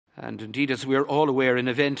And indeed, as we are all aware, an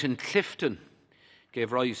event in Clifden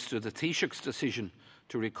gave rise to the Taoiseach's decision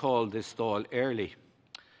to recall this Dáil early.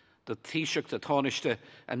 The Taoiseach, the Tánaiste,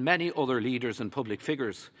 and many other leaders and public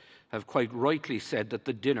figures have quite rightly said that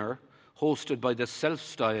the dinner hosted by the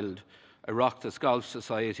self-styled Oireachtas Golfing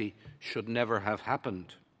Society should never have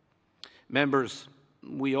happened. Members,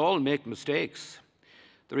 we all make mistakes.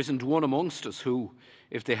 There isn't one amongst us who,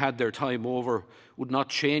 if they had their time over, would not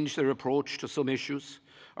change their approach to some issues,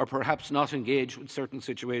 or perhaps not engage with certain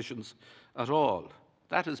situations at all.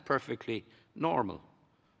 That is perfectly normal.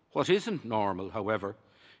 What isn't normal, however,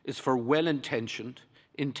 is for well-intentioned,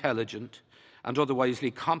 intelligent, and otherwise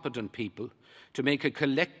competent people to make a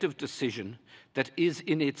collective decision that is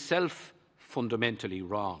in itself fundamentally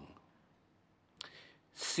wrong.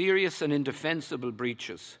 Serious and indefensible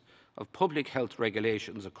breaches of public health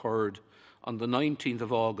regulations occurred on the 19th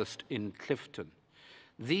of August in Clifden.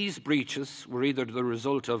 These breaches were either the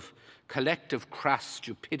result of collective crass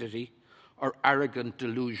stupidity or arrogant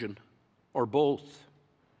delusion, or both.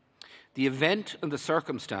 The event and the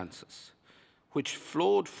circumstances which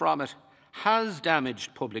flowed from it has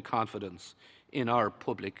damaged public confidence in our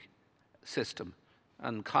public system,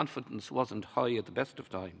 and confidence wasn't high at the best of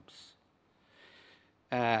times.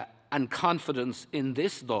 And confidence in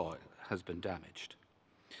this Dáil has been damaged.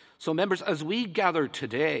 So, members, as we gather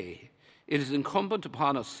today, it is incumbent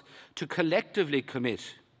upon us to collectively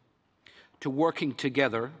commit to working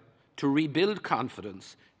together to rebuild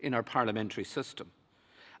confidence in our parliamentary system.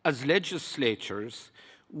 As legislatures,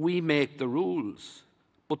 we make the rules,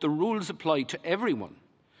 but the rules apply to everyone,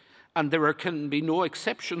 and there can be no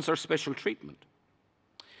exceptions or special treatment.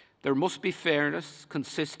 There must be fairness,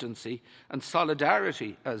 consistency, and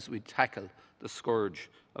solidarity as we tackle the scourge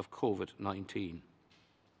of COVID-19.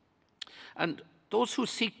 And those who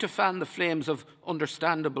seek to fan the flames of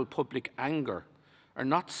understandable public anger are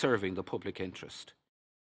not serving the public interest.